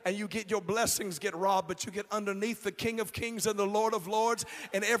thing and your blessings get robbed, but you get underneath the King of Kings and the Lord of Lords,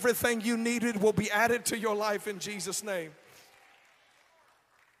 and everything you needed will be added to your life in Jesus' name.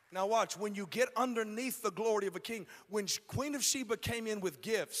 Now watch, when you get underneath the glory of a king, when Queen of Sheba came in with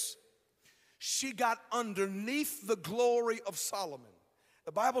gifts, she got underneath the glory of Solomon.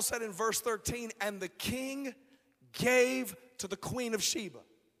 The Bible said in verse 13, and the king gave to the Queen of Sheba.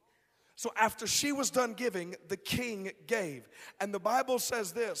 So after she was done giving, the king gave. And the Bible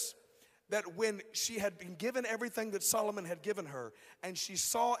says this, that when she had been given everything that Solomon had given her, and she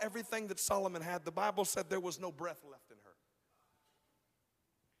saw everything that Solomon had, the Bible said there was no breath left in her.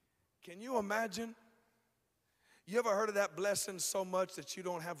 Can you imagine? You ever heard of that blessing so much that you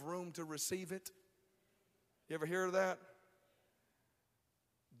don't have room to receive it? You ever hear of that?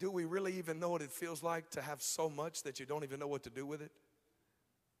 Do we really even know what it feels like to have so much that you don't even know what to do with it?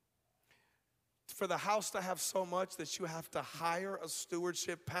 For the house to have so much that you have to hire a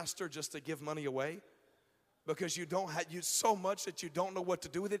stewardship pastor just to give money away because you don't have so much that you don't know what to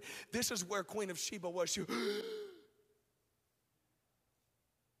do with it. This is where Queen of Sheba was.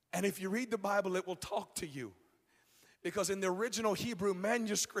 And if you read the Bible, it will talk to you. Because in the original Hebrew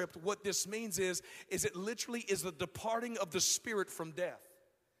manuscript, what this means is it literally is the departing of the spirit from death.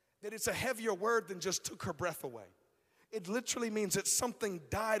 That it's a heavier word than just took her breath away. It literally means that something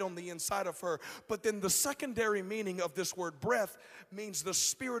died on the inside of her. But then the secondary meaning of this word breath means the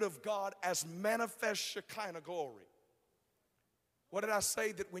Spirit of God as manifest Shekinah glory. What did I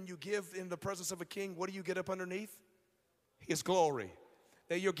say? That when you give in the presence of a king, what do you get up underneath? His glory.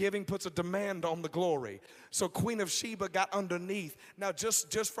 That your giving puts a demand on the glory. So Queen of Sheba got underneath. Now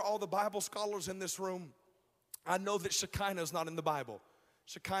just for all the Bible scholars in this room, I know that Shekinah is not in the Bible.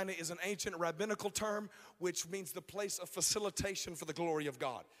 Shekinah is an ancient rabbinical term which means the place of facilitation for the glory of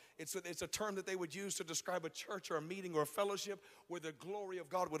God. It's a term that they would use to describe a church or a meeting or a fellowship where the glory of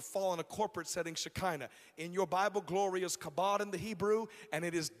God would fall in a corporate setting, Shekinah. In your Bible, glory is kabod in the Hebrew and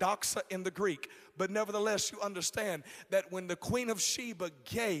it is doxa in the Greek. But nevertheless, you understand that when the Queen of Sheba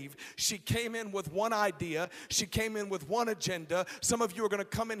gave, she came in with one idea. She came in with one agenda. Some of you are going to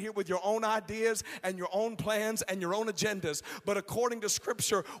come in here with your own ideas and your own plans and your own agendas. But according to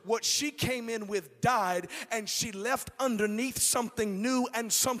Scripture, what she came in with died, and she left underneath something new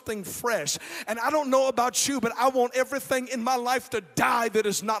and something fresh. And I don't know about you, but I want everything in my life to die that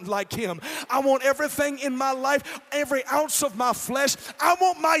is not like Him. I want everything in my life, every ounce of my flesh. I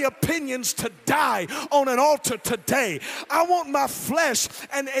want my opinions to die on an altar today. I want my flesh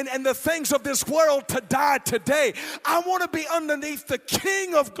and the things of this world to die today. I want to be underneath the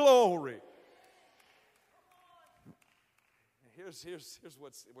King of glory. Here's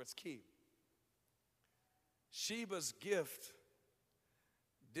what's key. Sheba's gift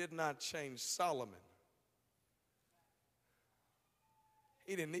did not change Solomon.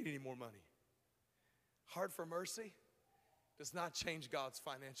 He didn't need any more money. Heart for mercy does not change God's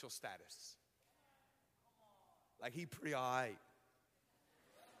financial status. Like, he pretty all right.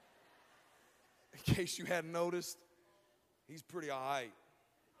 In case you hadn't noticed, he's pretty all right.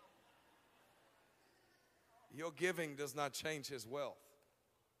 Your giving does not change his wealth.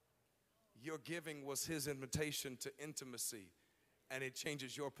 Your giving was his invitation to intimacy, and it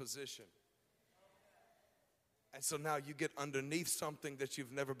changes your position. And so now you get underneath something that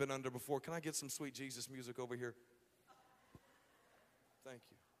you've never been under before. Can I get some sweet Jesus music over here? Thank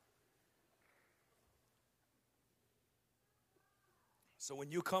you. So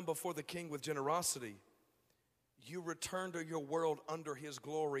when you come before the King with generosity, you return to your world under his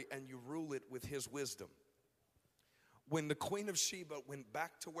glory and you rule it with his wisdom. When the Queen of Sheba went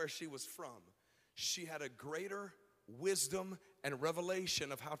back to where she was from, she had a greater wisdom and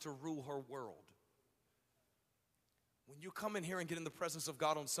revelation of how to rule her world. When you come in here and get in the presence of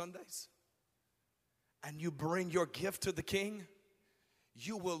God on Sundays and you bring your gift to the King,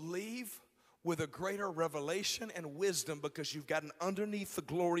 you will leave with a greater revelation and wisdom because you've gotten underneath the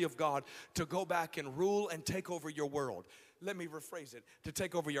glory of God to go back and rule and take over your world. let me rephrase it, to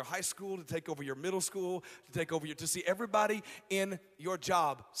take over your high school, to take over your middle school, to see everybody in your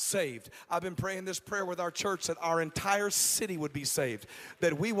job saved. I've been praying this prayer with our church that our entire city would be saved,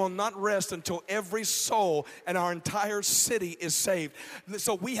 that we will not rest until every soul and our entire city is saved.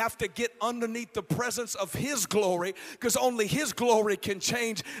 So we have to get underneath the presence of His glory, because only His glory can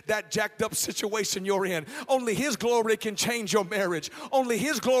change that jacked up situation you're in. Only His glory can change your marriage. Only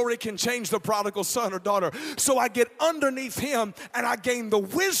His glory can change the prodigal son or daughter. So I get underneath Him and I gain the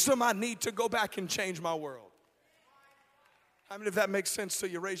wisdom I need to go back and change my world. I mean, if that makes sense to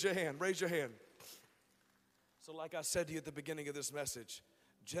you, raise your hand. Raise your hand. So like I said to you at the beginning of this message,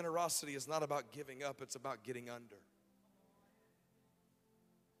 generosity is not about giving up, it's about getting under.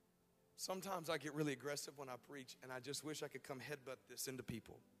 Sometimes I get really aggressive when I preach, and I just wish I could come headbutt this into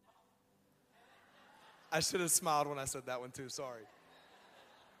people. I should have smiled when I said that one too, sorry.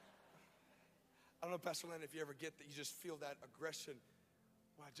 I don't know, Pastor Landon, if you ever get that, you just feel that aggression.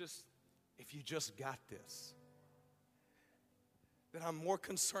 Well, if you just got this, then I'm more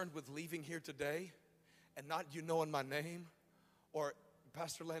concerned with leaving here today and not you knowing my name. Or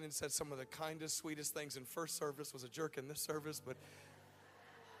Pastor Landon said some of the kindest, sweetest things in first service, was a jerk in this service, but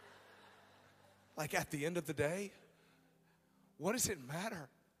like at the end of the day, what does it matter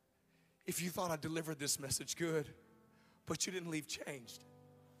if you thought I delivered this message good, but you didn't leave changed?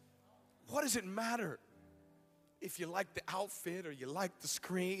 What does it matter if you like the outfit, or you like the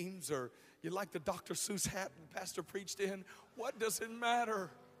screams, or you like the Dr. Seuss hat the pastor preached in? What does it matter?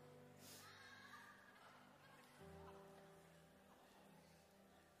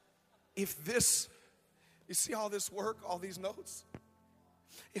 If this, you see all this work, all these notes?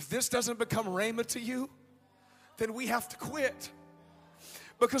 If this doesn't become rhema to you, then we have to quit.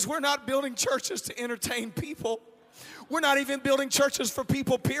 Because we're not building churches to entertain people. We're not even building churches for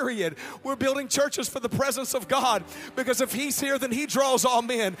people, period. We're building churches for the presence of God, because if He's here, then He draws all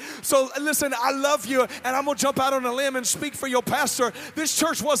men. So listen, I love you, and I'm going to jump out on a limb and speak for your pastor. This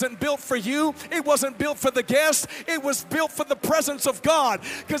church wasn't built for you. It wasn't built for the guests. It was built for the presence of God,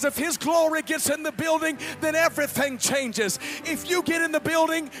 because if His glory gets in the building, then everything changes. If you get in the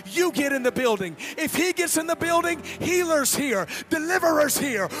building, you get in the building. If He gets in the building, healers here, deliverers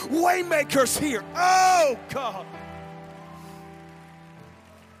here, waymakers here. Oh, God.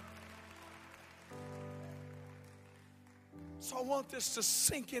 So I want this to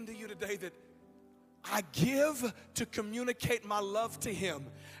sink into you today, that I give to communicate my love to Him.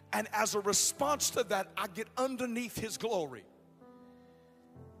 And as a response to that, I get underneath His glory.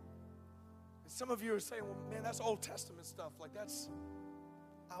 And some of you are saying, well, man, that's Old Testament stuff. Like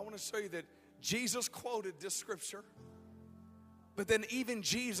I want to show you that Jesus quoted this scripture, but then even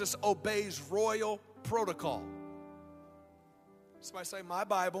Jesus obeys royal protocol. Somebody say, my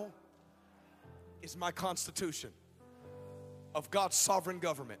Bible is my constitution of God's sovereign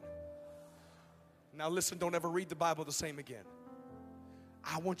government. Now listen, don't ever read the Bible the same again.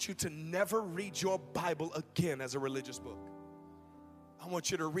 I want you to never read your Bible again as a religious book. I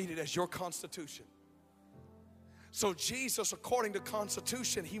want you to read it as your constitution. So Jesus, according to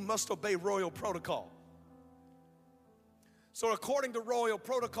constitution, He must obey royal protocol. So according to royal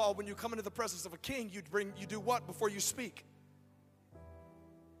protocol, when you come into the presence of a king, you do what before you speak?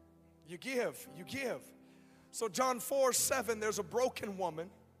 You give. So John 4:7, there's a broken woman.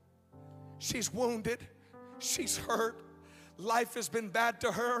 She's wounded. She's hurt. Life has been bad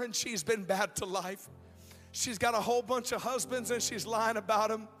to her, and she's been bad to life. She's got a whole bunch of husbands, and she's lying about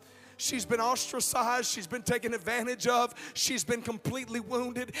them. She's been ostracized. She's been taken advantage of. She's been completely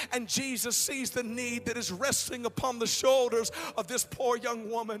wounded. And Jesus sees the need that is resting upon the shoulders of this poor young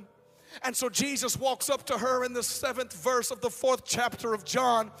woman. And so Jesus walks up to her in the 7th verse of the 4th chapter of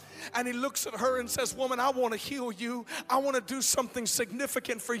John, and He looks at her and says, woman, I want to heal you. I want to do something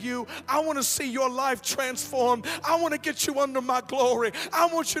significant for you. I want to see your life transformed. I want to get you under my glory. I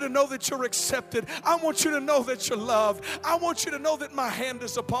want you to know that you're accepted. I want you to know that you're loved. I want you to know that my hand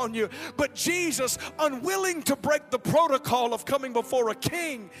is upon you. But Jesus, unwilling to break the protocol of coming before a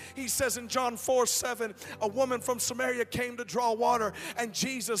king, He says in John 4:7, a woman from Samaria came to draw water, and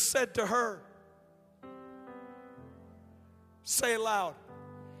Jesus said to her, say it loud.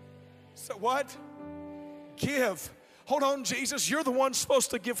 So what? Give. Hold on, Jesus, you're the one supposed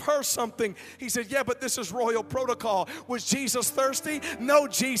to give her something. He said, yeah, but this is royal protocol. Was Jesus thirsty? No,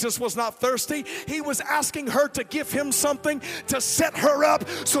 Jesus was not thirsty. He was asking her to give Him something to set her up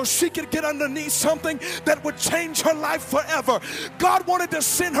so she could get underneath something that would change her life forever. God wanted to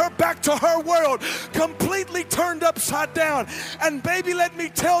send her back to her world, completely turned upside down. And baby, let me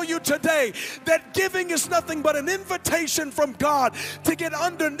tell you today that giving is nothing but an invitation from God to get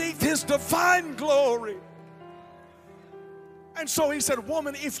underneath His divine glory. And so he said,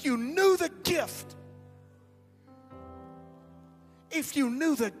 woman, if you knew the gift,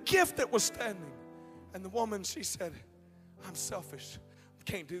 that was standing. And the woman, she said, I'm selfish.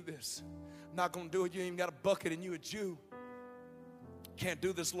 Can't do this. I'm not going to do it. You ain't even got a bucket and you a Jew. Can't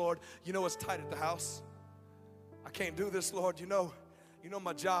do this, Lord. You know it's tight at the house. I can't do this, Lord. You know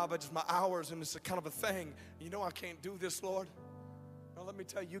my job, it's my hours, and it's a kind of a thing. You know I can't do this, Lord. Now let me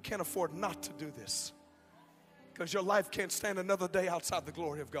tell you, you can't afford not to do this, because your life can't stand another day outside the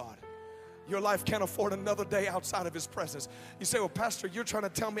glory of God. Your life can't afford another day outside of His presence. You say, well, Pastor, you're trying to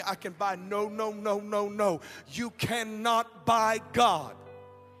tell me I can buy. No. You cannot buy God,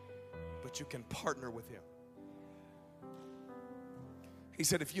 but you can partner with Him. He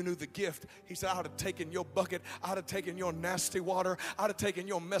said, if you knew the gift, he said, I would have taken your bucket, I would have taken your nasty water, I would have taken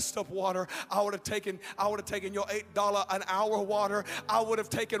your messed up water, I would have taken your $8 an hour water, I would have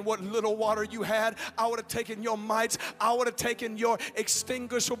taken what little water you had, I would have taken your mites, I would have taken your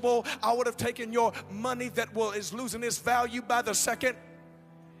extinguishable, I would have taken your money that is losing its value by the second.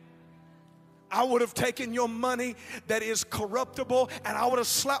 I would have taken your money that is corruptible, and I would have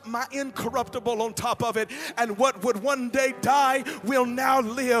slapped my incorruptible on top of it. And what would one day die will now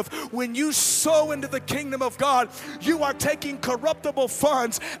live. When you sow into the kingdom of God, you are taking corruptible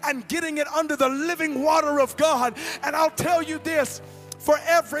funds and getting it under the living water of God. And I'll tell you this, for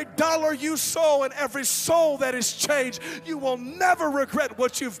every dollar you sow and every soul that is changed, you will never regret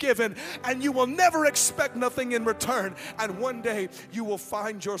what you've given, and you will never expect nothing in return. And one day you will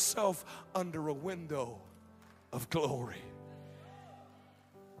find yourself under a window of glory.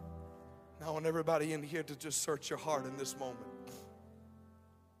 Now I want everybody in here to just search your heart in this moment.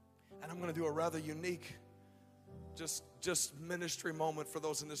 And I'm going to do a rather unique just ministry moment for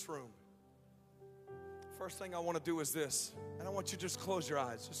those in this room. First thing I want to do is this, and I want you to just close your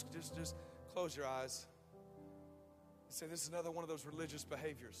eyes. Just close your eyes. You say, this is another one of those religious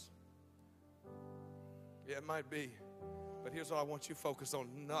behaviors. Yeah, it might be. But here's what I want you to focus on.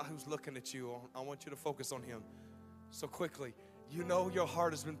 Not who's looking at you. I want you to focus on Him. So quickly, you know your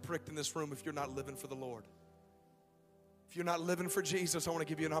heart has been pricked in this room if you're not living for the Lord. If you're not living for Jesus, I want to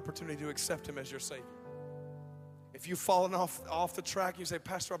give you an opportunity to accept Him as your Savior. If you've fallen off the track, you say,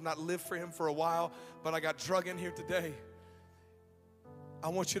 Pastor, I've not lived for Him for a while, but I got drug in here today. I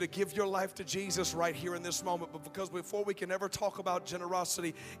want you to give your life to Jesus right here in this moment. But because before we can ever talk about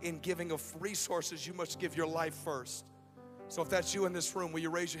generosity in giving of resources, you must give your life first. So if that's you in this room, will you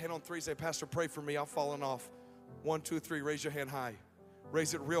raise your hand on 3? Say, Pastor, pray for me. I've fallen off. 1, 2, 3. Raise your hand high.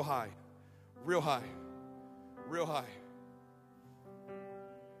 Raise it real high. Real high. Real high.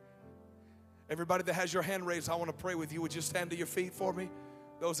 Everybody that has your hand raised, I want to pray with you. Would you stand to your feet for me?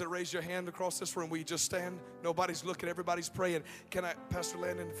 Those that raise your hand across this room, will you just stand? Nobody's looking, everybody's praying. Can I, Pastor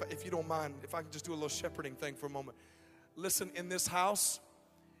Landon, if you don't mind, if I can just do a little shepherding thing for a moment. Listen, in this house,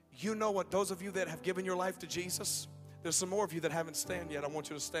 you know what, those of you that have given your life to Jesus, there's some more of you that haven't stand yet. I want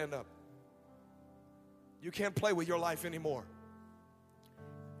you to stand up. You can't play with your life anymore.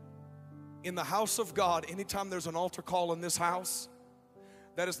 In the house of God, anytime there's an altar call in this house,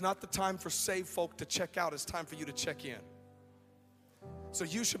 that is not the time for saved folk to check out. It's time for you to check in. So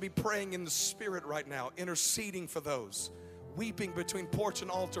you should be praying in the Spirit right now, interceding for those, weeping between porch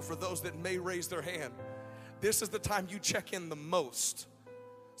and altar for those that may raise their hand. This is the time you check in the most.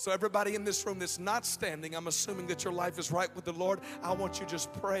 So everybody in this room that's not standing, I'm assuming that your life is right with the Lord. I want you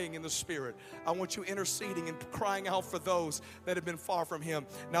just praying in the Spirit. I want you interceding and crying out for those that have been far from Him.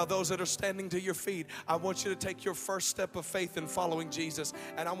 Now those that are standing to your feet, I want you to take your first step of faith in following Jesus.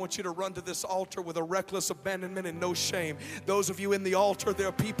 And I want you to run to this altar with a reckless abandonment and no shame. Those of you in the altar, there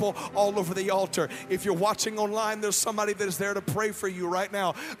are people all over the altar. If you're watching online, there's somebody that is there to pray for you right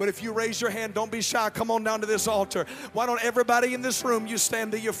now. But if you raise your hand, don't be shy. Come on down to this altar. Why don't everybody in this room, you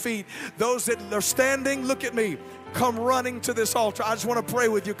stand to your feet. Those that are standing, look at me. Come running to this altar. I just want to pray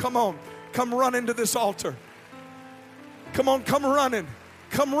with you. Come on. Come running to this altar. Come on, come running.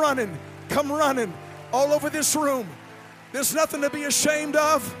 Come running. Come running. All over this room. There's nothing to be ashamed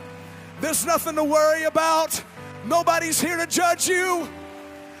of. There's nothing to worry about. Nobody's here to judge you.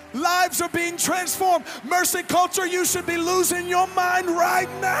 Lives are being transformed. Mercy Culture, you should be losing your mind right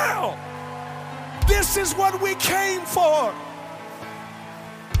now. This is what we came for.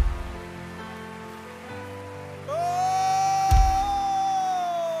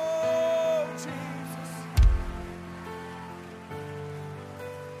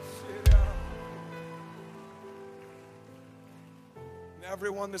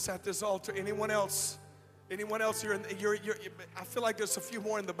 Everyone that's at this altar, anyone else here, I feel like there's a few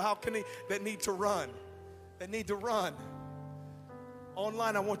more in the balcony that need to run.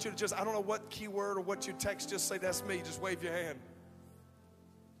 Online, I want you to just, I don't know what keyword or what you text, just say, that's me. Just wave your hand.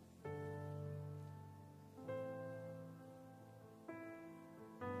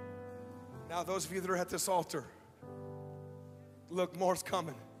 Now, those of you that are at this altar, look, more's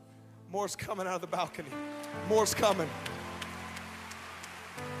coming. More's coming out of the balcony. More's coming.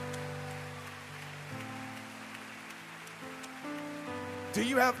 Do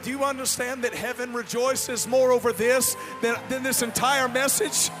you understand that heaven rejoices more over this than this entire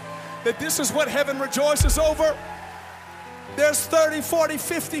message? That this is what heaven rejoices over? There's 30, 40,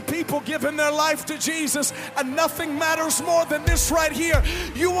 50 people giving their life to Jesus, and nothing matters more than this right here.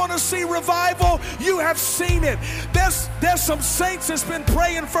 You want to see revival? You have seen it. There's some saints that's been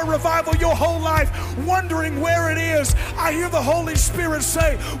praying for revival your whole life, wondering where it is. I hear the Holy Spirit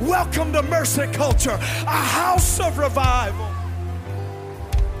say, welcome to Mercy Culture, a house of revival.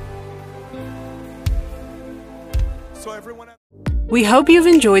 So everyone... We hope you've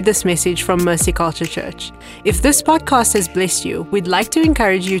enjoyed this message from Mercy Culture Church. If this podcast has blessed you, we'd like to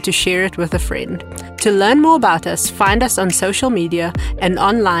encourage you to share it with a friend. To learn more about us, find us on social media and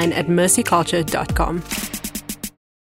online at mercyculture.com.